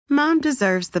Mom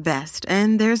deserves the best,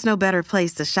 and there's no better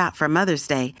place to shop for Mother's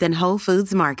Day than Whole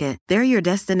Foods Market. They're your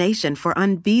destination for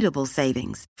unbeatable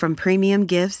savings, from premium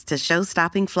gifts to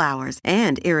show-stopping flowers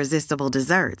and irresistible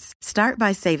desserts. Start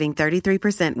by saving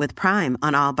 33% with Prime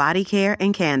on all body care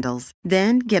and candles.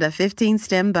 Then get a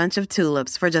 15-stem bunch of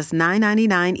tulips for just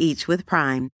 $9.99 each with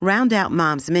Prime. Round out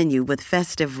Mom's menu with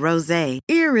festive rosé,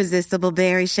 irresistible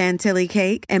berry chantilly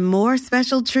cake, and more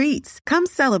special treats. Come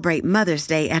celebrate Mother's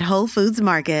Day at Whole Foods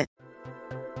Market.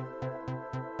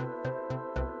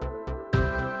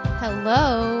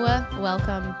 Hello,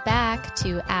 welcome back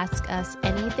to Ask Us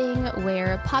Anything,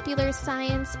 where popular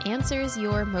science answers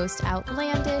your most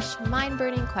outlandish,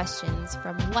 mind-burning questions,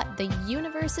 from what the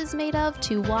universe is made of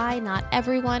to why not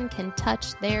everyone can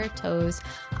touch their toes.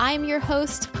 I'm your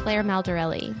host, Claire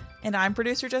Maldarelli. And I'm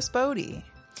producer Jess Bodie.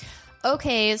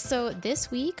 Okay, so this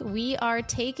week we are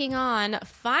taking on,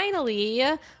 finally,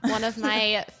 one of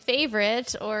my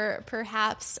favorite, or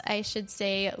perhaps I should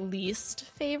say least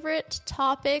favorite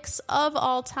topics of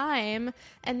all time,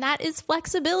 and that is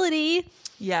flexibility.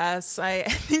 Yes, I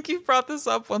think you've brought this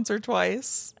up once or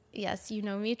twice. Yes, you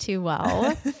know me too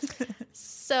well.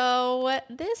 So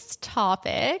this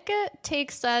topic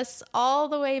takes us all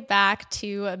the way back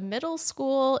to middle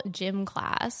school gym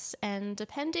class, and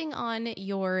depending on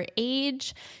your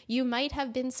age, you might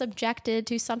have been subjected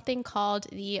to something called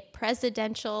the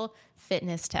Presidential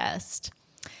Fitness Test.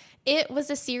 It was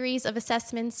a series of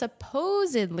assessments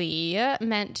supposedly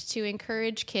meant to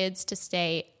encourage kids to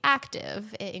stay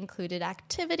active. It included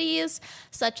activities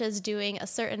such as doing a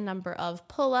certain number of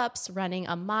pull-ups, running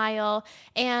a mile,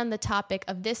 and the topic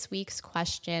of this week's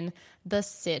question, the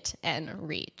sit and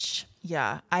reach.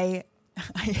 Yeah, I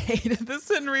hated the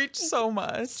sit and reach so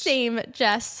much. Same,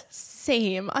 Jess.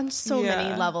 Same on so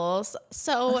many levels.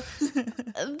 So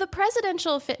the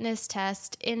Presidential Fitness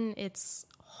Test in its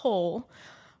whole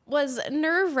was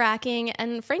nerve-wracking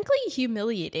and frankly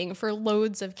humiliating for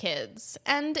loads of kids.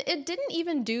 And it didn't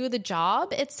even do the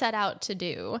job it set out to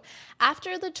do.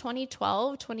 After the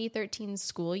 2012-2013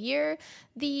 school year,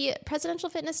 the Presidential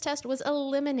Fitness Test was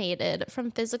eliminated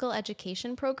from physical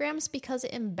education programs because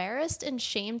it embarrassed and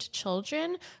shamed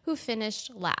children who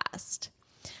finished last.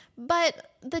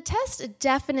 But the test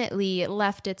definitely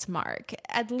left its mark,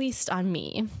 at least on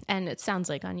me. And it sounds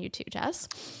like on you too, Jess.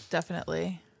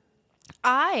 Definitely.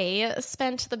 I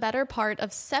spent the better part of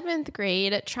 7th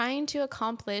grade trying to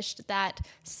accomplish that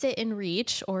sit and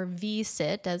reach, or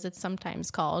V-sit as it's sometimes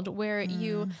called, where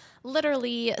you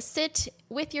literally sit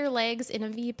with your legs in a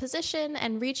V position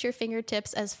and reach your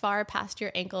fingertips as far past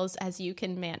your ankles as you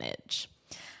can manage.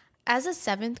 As a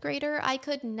 7th grader, I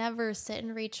could never sit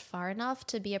and reach far enough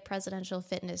to be a Presidential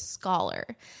Fitness scholar.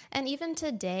 And even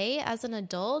today, as an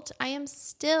adult, I am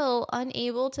still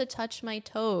unable to touch my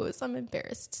toes. I'm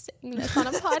embarrassed saying this on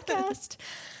a podcast.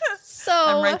 So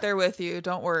I'm right there with you.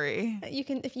 Don't worry. You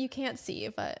can, if you can't see,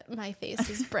 but my face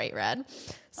is bright red.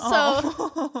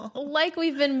 So like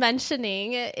we've been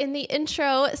mentioning in the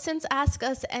intro, since Ask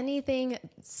Us Anything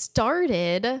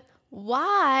started,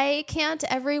 why can't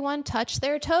everyone touch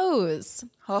their toes?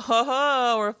 Ho, ho,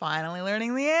 ho. We're finally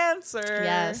learning the answer.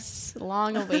 Yes,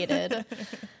 long awaited.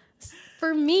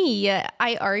 For me,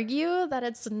 I argue that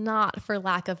it's not for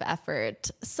lack of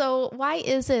effort. So why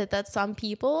is it that some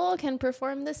people can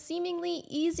perform this seemingly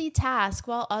easy task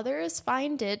while others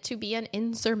find it to be an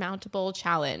insurmountable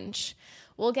challenge?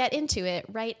 We'll get into it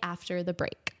right after the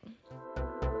break.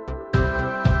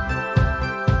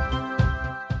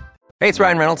 Hey, it's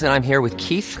Ryan Reynolds, and I'm here with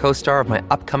Keith, co-star of my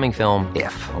upcoming film,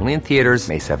 If, only in theaters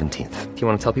May 17th. Do you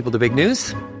want to tell people the big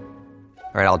news?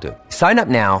 All right, I'll do it. Sign up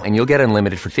now and you'll get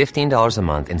unlimited for $15 a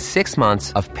month and 6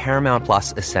 months of Paramount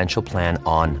Plus Essential Plan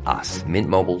on us.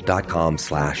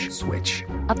 MintMobile.com/switch.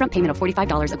 Upfront payment of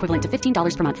 $45 equivalent to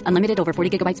 $15 per month. Unlimited over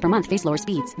 40 gigabytes per month. Face lower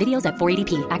speeds. Videos at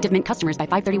 480p. Active Mint customers by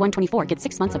 531.24 get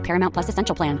 6 months of Paramount Plus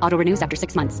Essential Plan. Auto renews after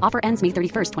 6 months. Offer ends May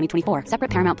 31st, 2024.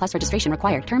 Separate Paramount Plus registration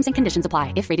required. Terms and conditions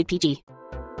apply if rated PG.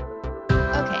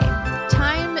 Okay,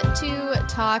 time to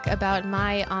talk about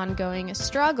my ongoing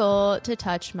struggle to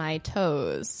touch my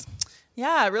toes.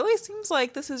 Yeah, it really seems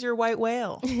like this is your white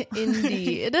whale.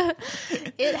 Indeed.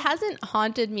 It hasn't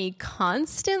haunted me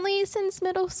constantly since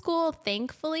middle school.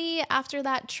 Thankfully, after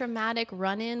that traumatic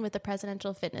run-in with the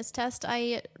Presidential Fitness Test,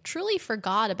 I truly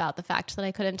forgot about the fact that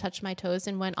I couldn't touch my toes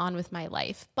and went on with my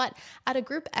life. But at a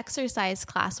group exercise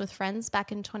class with friends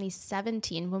back in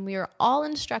 2017, when we were all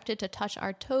instructed to touch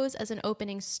our toes as an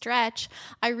opening stretch,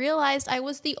 I realized I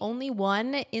was the only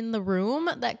one in the room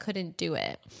that couldn't do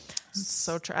it.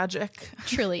 So tragic.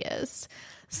 Truly is.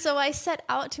 So I set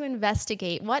out to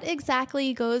investigate what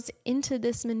exactly goes into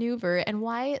this maneuver and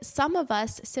why some of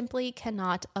us simply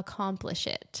cannot accomplish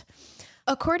it.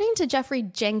 According to Jeffrey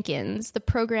Jenkins, the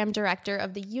program director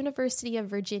of the University of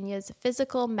Virginia's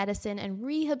Physical Medicine and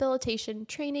Rehabilitation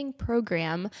Training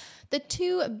Program, the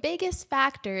two biggest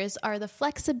factors are the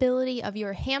flexibility of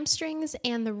your hamstrings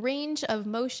and the range of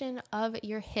motion of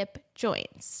your hip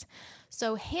joints.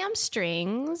 So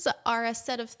hamstrings are a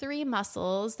set of 3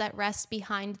 muscles that rest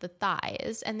behind the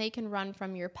thighs, and they can run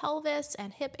from your pelvis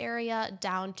and hip area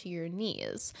down to your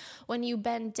knees. When you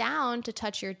bend down to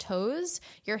touch your toes,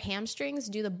 your hamstrings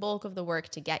do the bulk of the work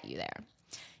to get you there.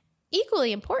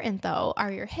 Equally important, though,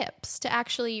 are your hips. To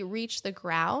actually reach the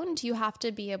ground, you have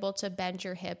to be able to bend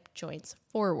your hip joints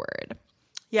forward.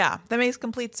 Yeah, that makes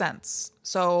complete sense.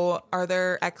 So are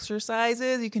there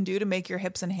exercises you can do to make your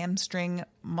hips and hamstring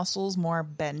muscles more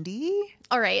bendy?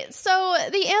 All right, so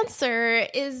the answer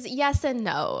is yes and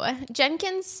no.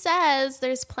 Jenkins says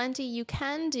there's plenty you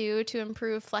can do to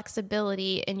improve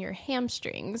flexibility in your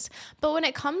hamstrings, but when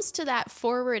it comes to that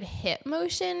forward hip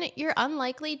motion, you're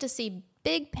unlikely to see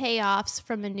big payoffs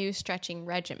from a new stretching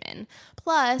regimen.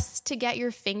 Plus, to get your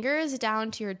fingers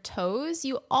down to your toes,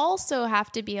 you also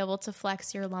have to be able to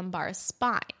flex your lumbar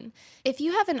spine. If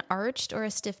you have an arched or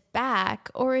a stiff back,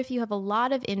 or if you have a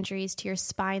lot of injuries to your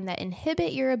spine that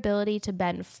inhibit your ability to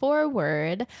bend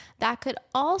forward, that could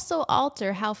also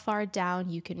alter how far down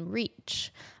you can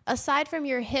reach. Aside from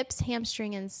your hips,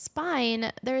 hamstring, and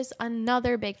spine, there's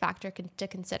another big factor to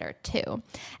consider too,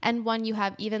 and one you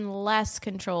have even less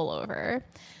control over: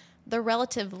 the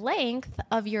relative length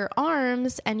of your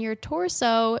arms and your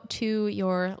torso to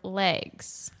your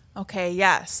legs. Okay,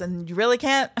 yes, and you really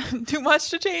can't do much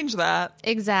to change that.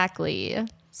 Exactly.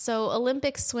 So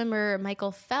Olympic swimmer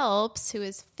Michael Phelps, who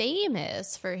is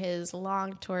famous for his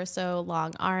long torso,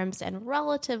 long arms, and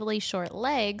relatively short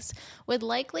legs, would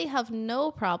likely have no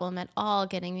problem at all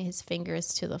getting his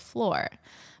fingers to the floor.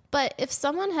 But if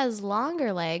someone has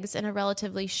longer legs and a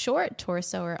relatively short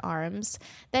torso or arms,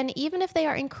 then even if they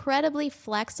are incredibly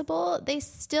flexible, they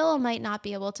still might not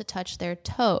be able to touch their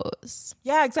toes.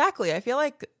 Yeah, exactly. I feel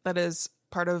like that is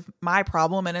part of my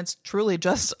problem, and it's truly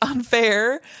just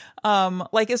unfair.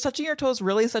 Is touching your toes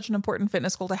really such an important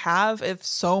fitness goal to have if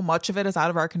so much of it is out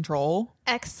of our control?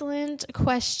 Excellent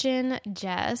question,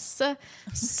 Jess.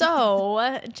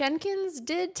 So, Jenkins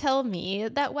did tell me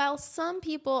that while some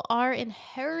people are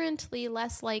inherently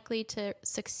less likely to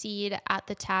succeed at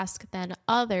the task than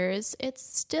others, it's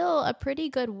still a pretty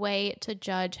good way to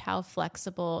judge how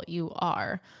flexible you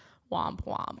are. Womp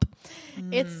womp.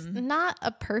 It's not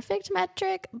a perfect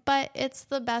metric, but it's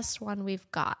the best one we've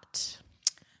got.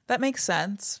 That makes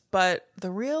sense, but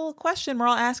the real question we're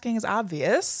all asking is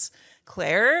obvious.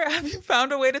 Claire, have you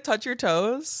found a way to touch your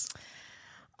toes?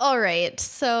 All right,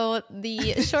 so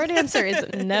the short answer is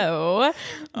no,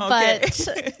 Okay. but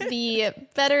the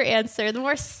better answer, the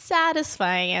more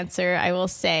satisfying answer, I will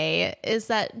say, is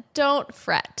that don't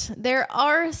fret. There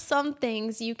are some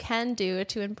things you can do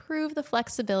to improve the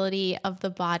flexibility of the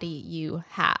body you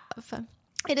have.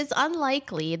 It is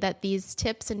unlikely that these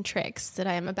tips and tricks that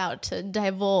I am about to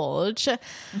divulge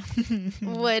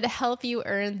would help you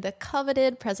earn the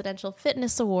coveted Presidential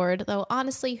Fitness Award, though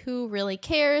honestly, who really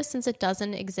cares since it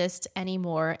doesn't exist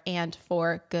anymore, and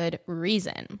for good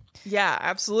reason. Yeah,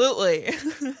 absolutely.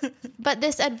 But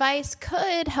this advice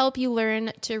could help you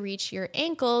learn to reach your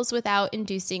ankles without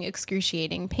inducing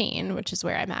excruciating pain, which is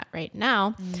where I'm at right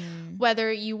now.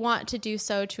 Whether you want to do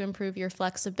so to improve your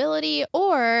flexibility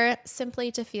or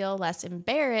simply to feel less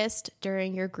embarrassed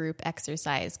during your group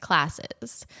exercise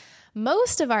classes.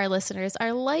 Most of our listeners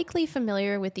are likely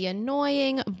familiar with the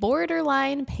annoying,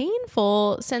 borderline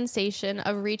painful sensation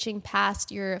of reaching past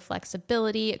your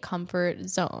flexibility comfort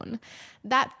zone.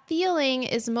 That feeling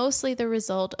is mostly the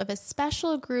result of a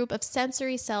special group of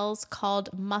sensory cells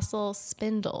called muscle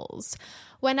spindles.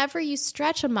 Whenever you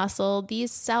stretch a muscle,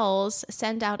 these cells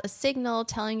send out a signal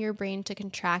telling your brain to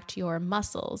contract your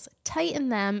muscles, tighten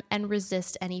them, and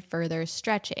resist any further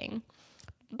stretching.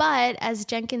 But as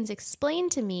Jenkins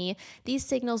explained to me, these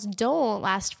signals don't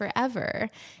last forever.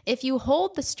 If you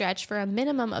hold the stretch for a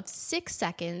minimum of 6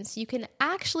 seconds, you can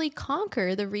actually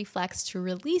conquer the reflex to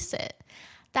release it.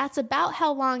 That's about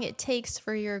how long it takes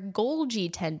for your Golgi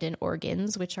tendon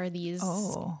organs, which are these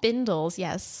spindles.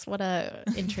 Yes, what a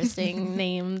interesting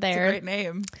name there. It's a great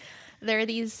name. There are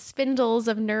these spindles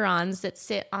of neurons that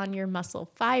sit on your muscle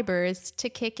fibers to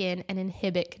kick in and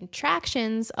inhibit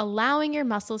contractions, allowing your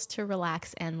muscles to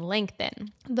relax and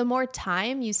lengthen. The more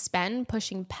time you spend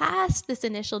pushing past this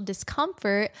initial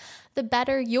discomfort, the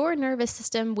better your nervous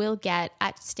system will get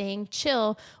at staying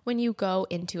chill when you go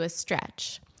into a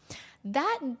stretch.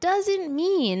 That doesn't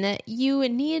mean you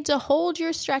need to hold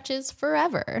your stretches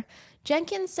forever.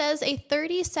 Jenkins says a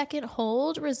 30-second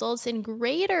hold results in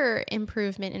greater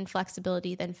improvement in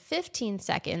flexibility than 15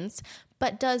 seconds,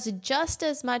 but does just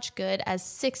as much good as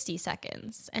 60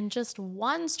 seconds. And just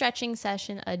one stretching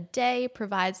session a day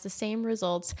provides the same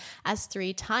results as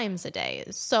 3 times a day.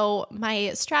 So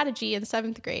my strategy in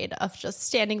 7th grade of just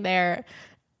standing there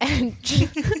and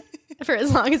for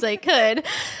as long as I could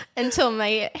until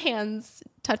my hands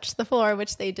touched the floor,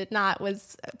 which they did not,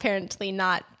 was apparently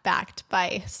not backed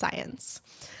by science.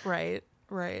 Right.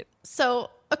 So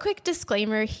a quick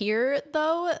disclaimer here,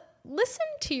 though. Listen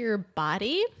to your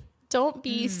body. Don't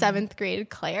be 7th grade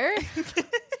Claire.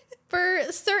 For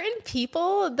certain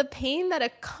people, the pain that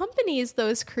accompanies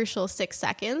those crucial 6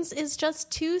 seconds is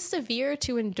just too severe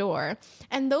to endure,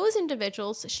 and those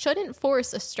individuals shouldn't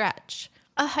force a stretch.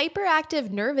 A hyperactive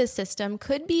nervous system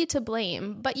could be to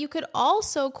blame, but you could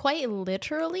also quite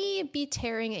literally be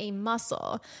tearing a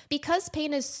muscle. Because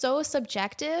pain is so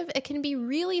subjective, it can be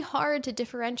really hard to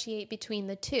differentiate between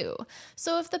the two.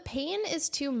 So if the pain is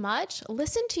too much,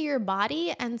 listen to your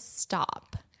body and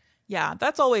stop. Yeah,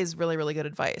 that's always really, really good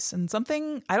advice, and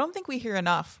something I don't think we hear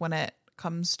enough when it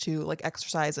comes to like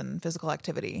exercise and physical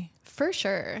activity. For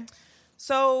sure.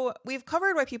 So we've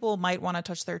covered why people might want to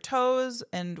touch their toes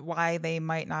and why they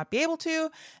might not be able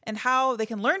to, and how they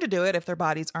can learn to do it if their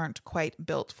bodies aren't quite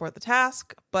built for the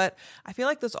task. But I feel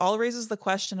like this all raises the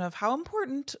question of how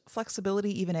important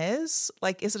flexibility even is.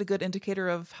 Like, is it a good indicator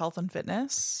of health and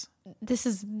fitness? This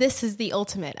is the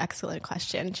ultimate excellent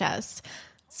question, Jess.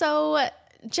 So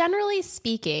generally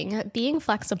speaking, being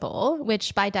flexible,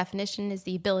 which by definition is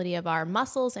the ability of our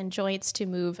muscles and joints to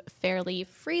move fairly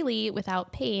freely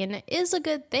without pain, is a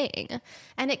good thing,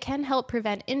 and it can help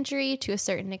prevent injury to a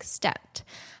certain extent.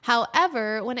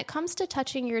 However, when it comes to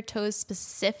touching your toes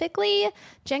specifically,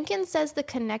 Jenkins says the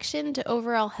connection to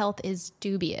overall health is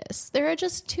dubious. There are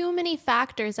just too many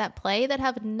factors at play that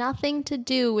have nothing to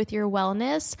do with your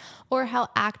wellness or how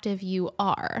active you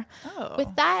are. Oh.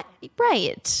 With that,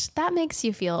 right, that makes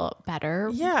you feel better.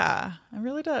 Yeah, it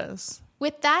really does.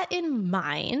 With that in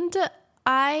mind,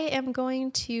 I am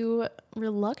going to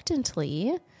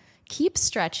reluctantly keep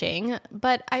stretching,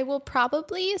 but I will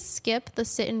probably skip the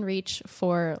sit and reach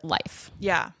for life.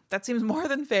 Yeah, that seems more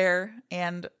than fair,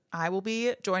 and I will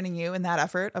be joining you in that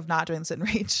effort of not doing the sit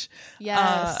and reach.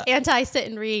 Yes, anti-sit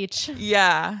and reach.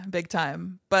 Yeah, big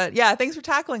time. But yeah, thanks for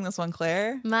tackling this one,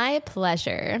 Claire. My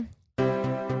pleasure.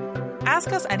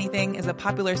 Ask Us Anything is a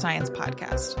Popular Science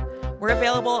podcast. We're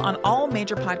available on all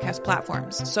major podcast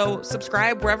platforms, so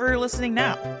subscribe wherever you're listening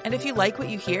now. And if you like what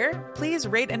you hear, please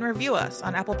rate and review us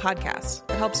on Apple Podcasts.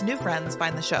 It helps new friends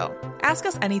find the show. Ask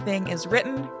Us Anything is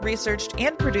written, researched,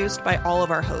 and produced by all of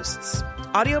our hosts.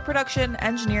 Audio production,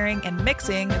 engineering, and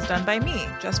mixing is done by me,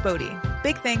 Jess Bodie.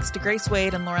 Big thanks to Grace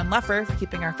Wade and Lauren Leffer for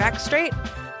keeping our facts straight,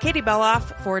 Katie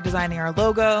Beloff for designing our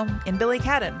logo, and Billy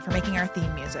Cadden for making our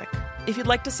theme music. If you'd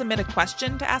like to submit a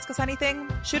question to Ask Us Anything,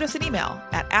 shoot us an email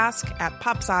at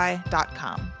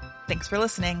ask@popsci.com. Thanks for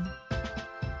listening.